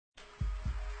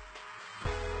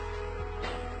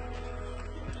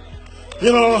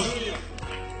You know,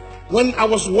 when I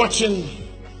was watching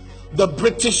the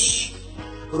British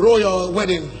royal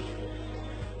wedding,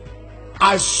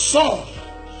 I saw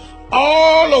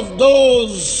all of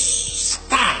those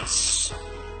stars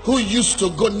who used to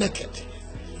go naked,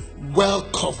 well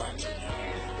covered.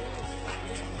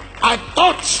 I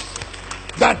thought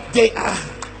that they are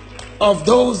of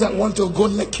those that want to go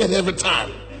naked every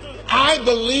time. I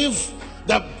believe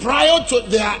that prior to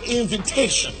their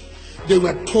invitation, they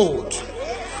were told,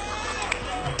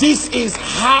 this is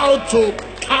how to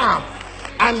come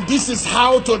and this is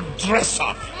how to dress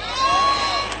up.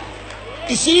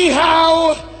 You see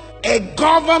how a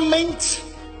government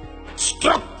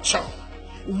structure,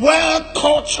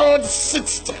 well-cultured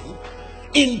system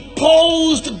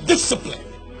imposed discipline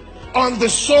on the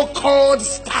so-called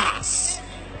stars.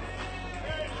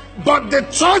 But the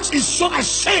church is so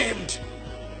ashamed.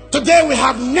 Today we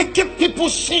have naked people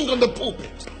sing on the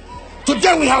pulpit.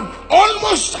 Today we have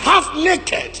almost half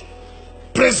naked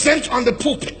present on the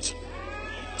pulpit,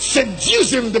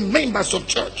 seducing the members of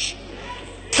church,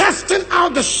 casting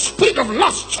out the spirit of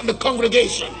lust from the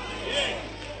congregation.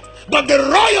 But the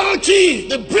royalty,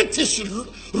 the British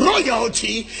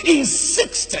royalty,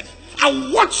 insisted.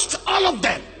 I watched all of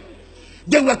them.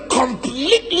 They were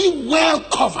completely well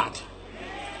covered.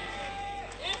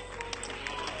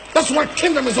 That's what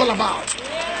kingdom is all about.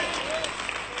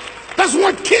 That's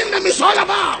what kingdom is all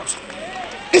about.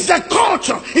 It's a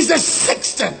culture, it's a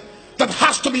system that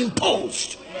has to be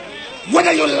imposed,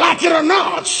 whether you like it or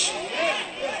not.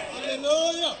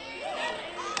 Hallelujah.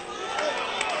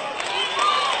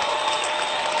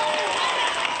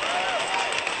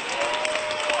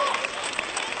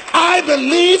 I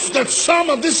believe that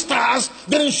some of these stars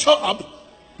didn't show up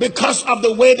because of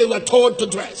the way they were told to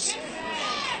dress.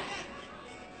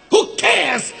 Who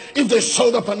cares if they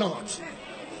showed up or not?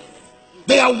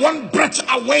 They are one breath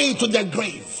away to their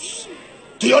graves.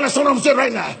 Do you understand what I'm saying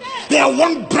right now? They are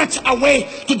one breath away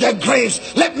to their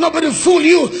graves. Let nobody fool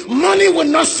you. Money will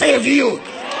not save you.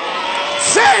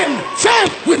 Fame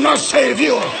will not save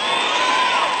you.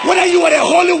 Whether you are a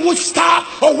Hollywood star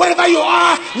or wherever you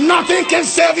are, nothing can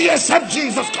save you except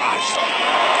Jesus Christ.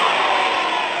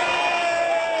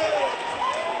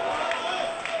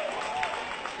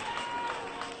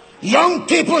 Young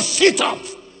people, sit up.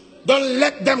 Don't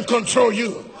let them control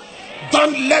you.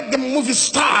 Don't let the movie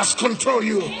stars control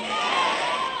you.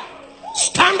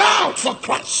 Stand out for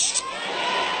Christ.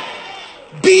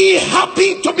 Be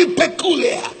happy to be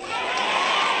peculiar.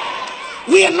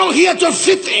 We are not here to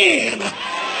fit in.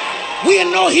 We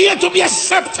are not here to be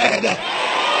accepted.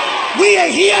 We are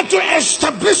here to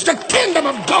establish the kingdom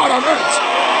of God on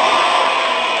earth.